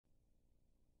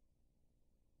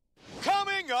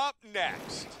Coming up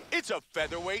next, it's a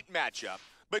featherweight matchup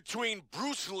between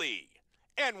Bruce Lee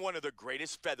and one of the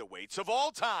greatest featherweights of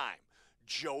all time,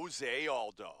 José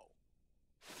Aldo.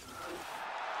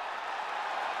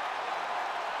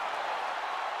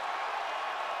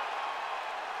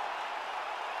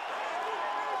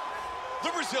 The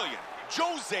Brazilian,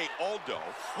 José Aldo,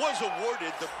 was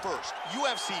awarded the first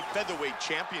UFC featherweight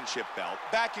championship belt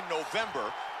back in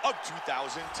November of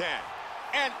 2010.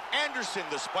 And Anderson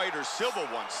the Spider Silva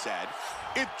once said,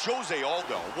 if José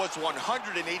Aldo was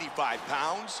 185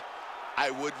 pounds,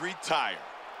 I would retire.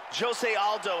 José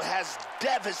Aldo has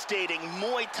devastating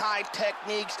Muay Thai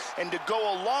techniques, and to go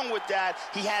along with that,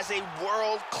 he has a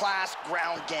world-class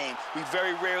ground game. We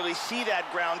very rarely see that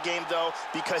ground game, though,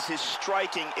 because his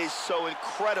striking is so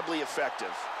incredibly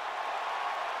effective.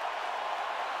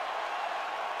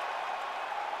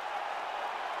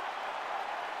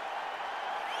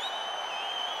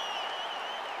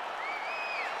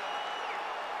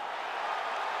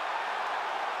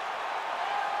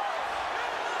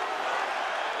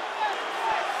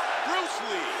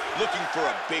 Looking for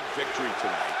a big victory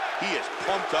tonight. He is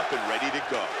pumped up and ready to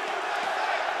go.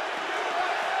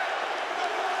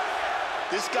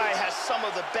 This guy has some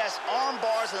of the best arm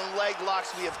bars and leg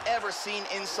locks we have ever seen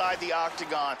inside the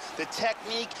octagon. The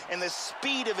technique and the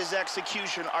speed of his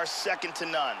execution are second to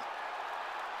none.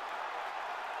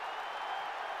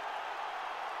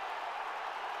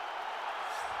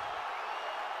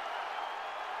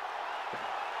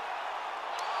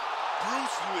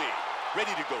 Bruce Lee,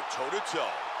 ready to go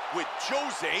toe-to-toe with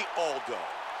José Aldo.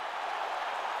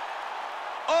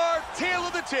 Our tale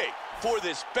of the tape for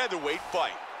this featherweight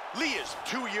fight. Lee is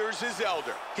 2 years his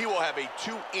elder. He will have a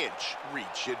 2-inch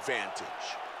reach advantage.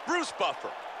 Bruce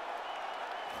Buffer.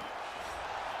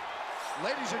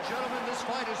 Ladies and gentlemen, this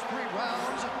fight is 3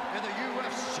 rounds in the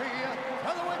UFC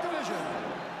featherweight division.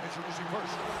 Introducing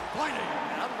first, fighting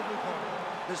out of the blue corner.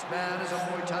 This man is a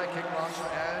Muay Thai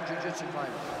kickboxer and jiu-jitsu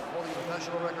fighter, holding a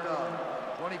professional record of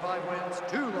 25 wins,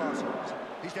 2 losses.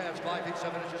 He stands 5 feet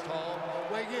 7 inches tall,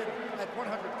 weighing in at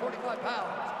 145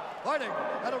 pounds. Fighting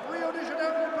out of Rio de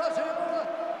Janeiro, Brazil,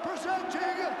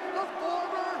 presenting the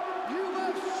former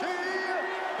UFC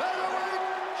featherweight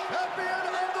champion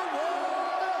of the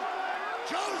world,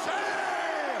 José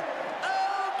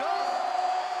Aldo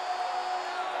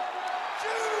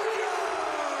Jr.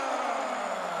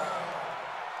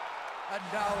 And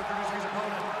now introducing his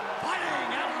opponent,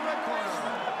 fighting out of the red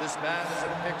corner. This man is a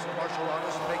mixed martial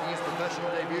artist making his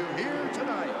professional debut here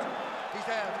tonight. He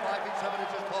stands 5 feet 7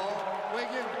 inches tall,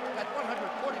 weighing in at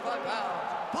 145 pounds.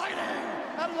 Fighting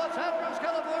out of Los Angeles,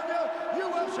 California,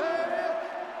 USA,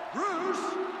 Bruce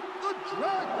the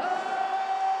Dragon Lee.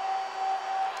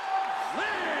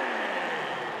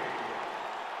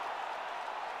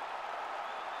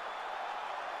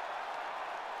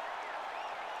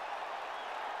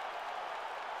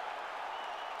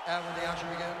 And when the action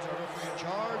begins, our referee in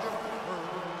charge,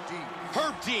 Herb Dean.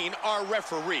 Herb Dean, our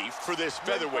referee for this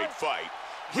featherweight fight,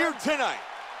 here tonight,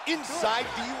 inside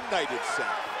the United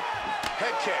Center.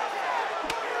 Head kick.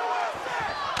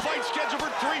 Fight scheduled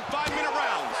for 3 5-minute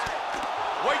rounds.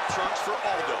 White trunks for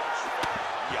Aldo's.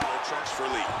 Yellow trunks for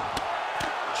Lee.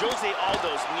 José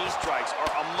Aldo's knee strikes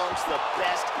are amongst the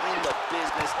best in the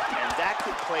business, and that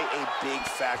could play a big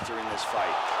factor in this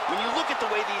fight. When you look at the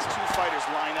way these two fighters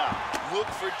line up, look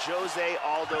for José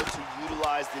Aldo to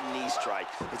utilize the knee strike.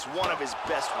 It's one of his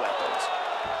best weapons.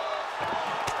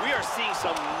 We are seeing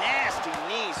some nasty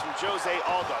knees from José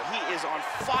Aldo. He is on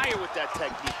fire with that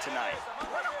technique tonight.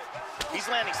 He's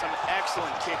landing some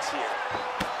excellent kicks here.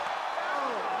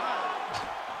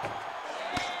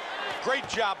 Great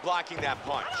job blocking that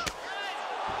punch.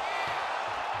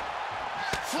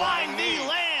 Flying knee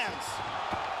lands.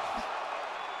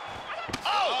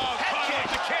 Oh, head kick.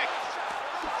 The kick.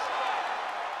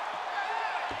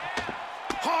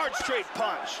 Hard straight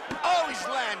punch. Oh, he's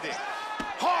landing.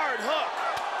 Hard hook.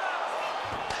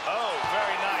 Oh,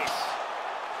 very nice.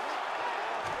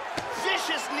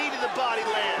 Vicious knee to the body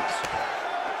lands.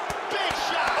 Big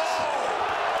shots. Oh.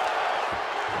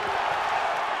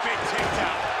 Big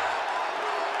takedown.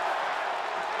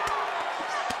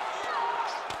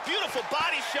 Beautiful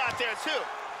body shot there, too.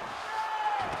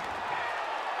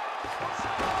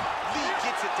 Lee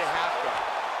gets it to half guard.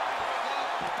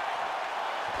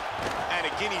 And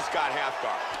again, he's got half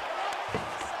guard.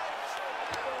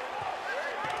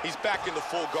 He's back in the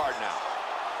full guard now.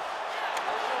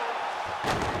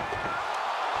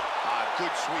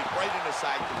 Good sweep right into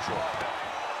side control.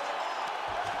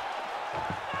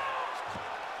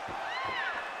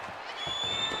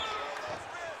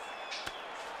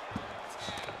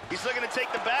 He's looking to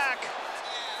take the back.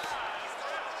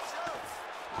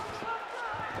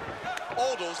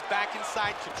 Aldo's back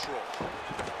inside control.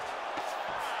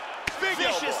 Big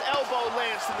Vicious elbow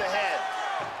lands to the head.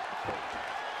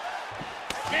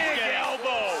 Big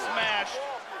elbow. Smash.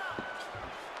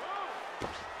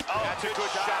 Oh, that's a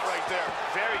good shot right there.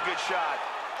 Very good shot.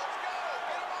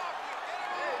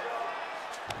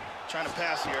 Trying to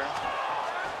pass here.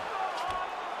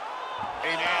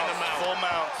 And the mount. Full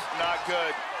mount. Not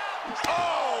good.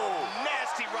 Oh!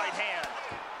 Nasty right hand.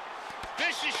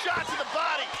 Vicious shot to the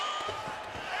body.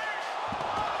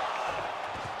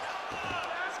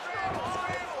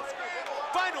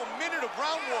 Final minute of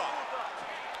round one.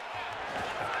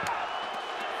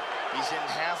 He's in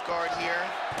half guard here.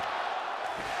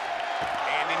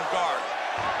 And in guard.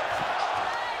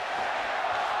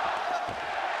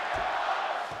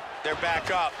 They're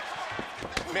back up.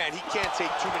 Man, he can't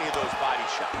take too many of those body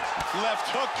shots. Left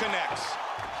hook connects.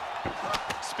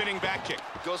 Spinning back kick.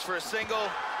 Goes for a single.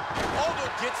 Aldo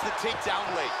gets the takedown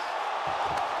late.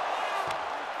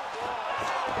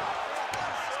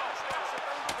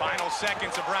 Final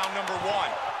seconds of round number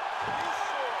one.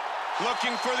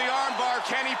 Looking for the armbar.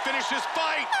 Can he finish this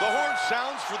fight? The horn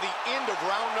sounds for the end of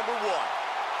round number one.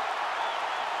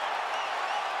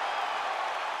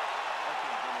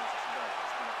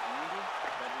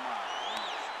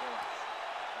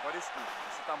 Agora escuta,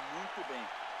 você tá muito bem.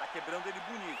 Tá quebrando ele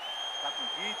bonito. Tá com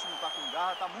ritmo, tá com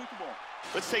garra, tá muito bom.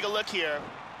 Let's take a look here.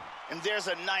 And there's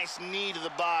a nice knee to the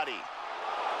body.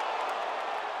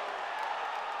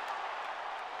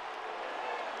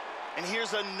 And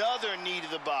here's another knee to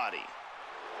the body.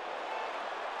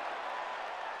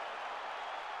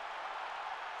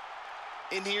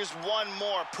 And here's one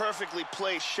more perfectly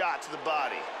placed shot to the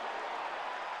body.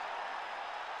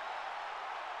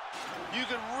 You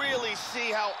can really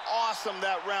see how awesome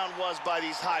that round was by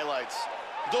these highlights.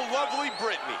 The lovely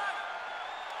Brittany.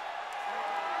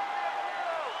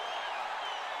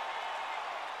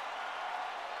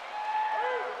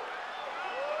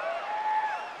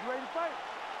 You ready to fight?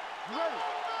 You ready?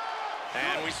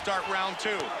 And we start round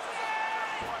two.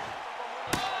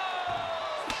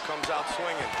 Comes out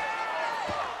swinging.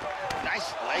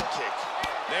 Nice leg kick.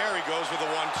 There he goes with a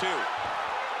 1-2.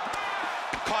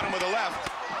 Caught him with a left.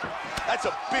 That's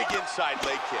a big inside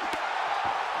leg kick.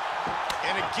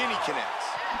 And again he connects.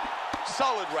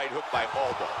 Solid right hook by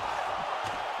Aldo.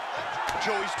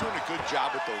 Joey's doing a good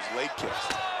job with those leg kicks,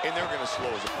 and they're going to slow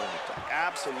his opponent down.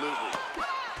 Absolutely.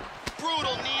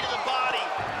 Brutal knee to the body.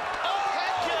 Oh,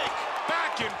 head kick.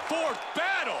 Back and forth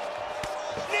battle.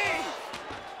 Knee.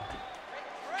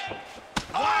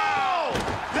 Wow!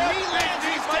 That He lands,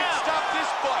 he's might down. stop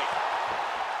this fight.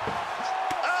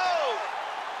 Oh!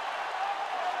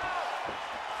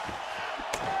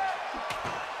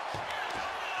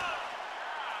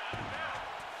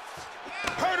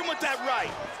 Hurt him with that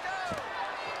right.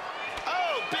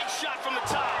 Oh, big shot from the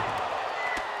top.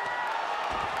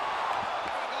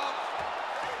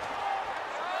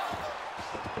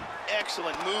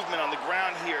 Excellent movement on the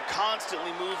ground here.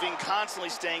 Constantly moving, constantly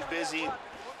staying busy.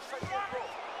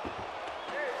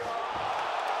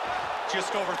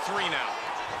 Just over 3 now.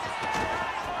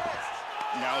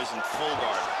 Now he's in full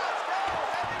guard.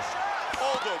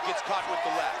 Aldo gets caught with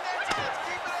the left.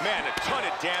 Man, a ton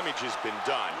of damage has been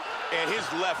done, and his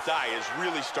left eye is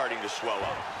really starting to swell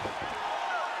up.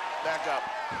 Back up.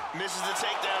 Misses the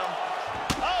takedown.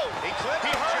 Oh! He clipped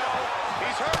him, hurt Joe.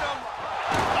 He's hurt him.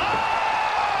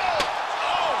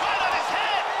 Oh! Right on his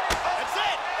head! That's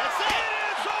it! That's it!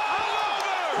 It's all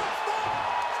over!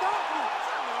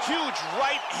 Huge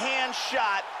right hand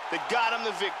shot that got him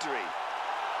the victory.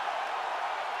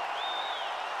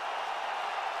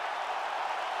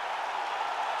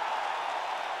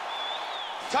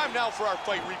 Time now for our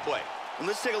fight replay. And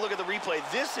let's take a look at the replay.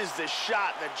 This is the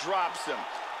shot that drops him.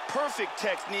 Perfect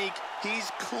technique.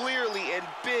 He's clearly in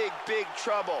big, big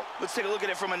trouble. Let's take a look at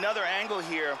it from another angle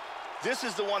here. This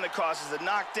is the one that causes the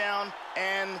knockdown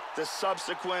and the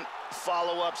subsequent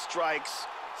follow-up strikes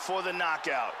for the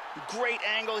knockout. Great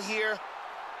angle here.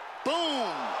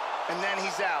 Boom! And then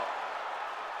he's out.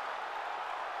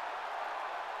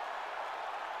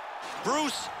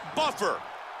 Bruce Buffer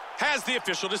has the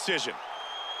official decision.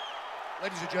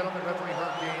 Ladies and gentlemen, referee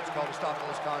Herb Gaines called a stop to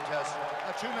this contest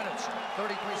at 2 minutes,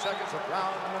 33 seconds of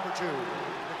round number 2.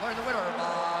 Declaring the winner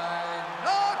by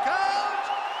knockout,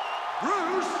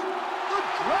 Bruce the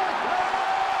Dragon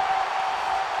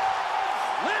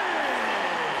Lee!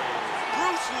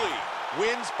 Bruce Lee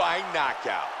wins by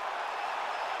knockout.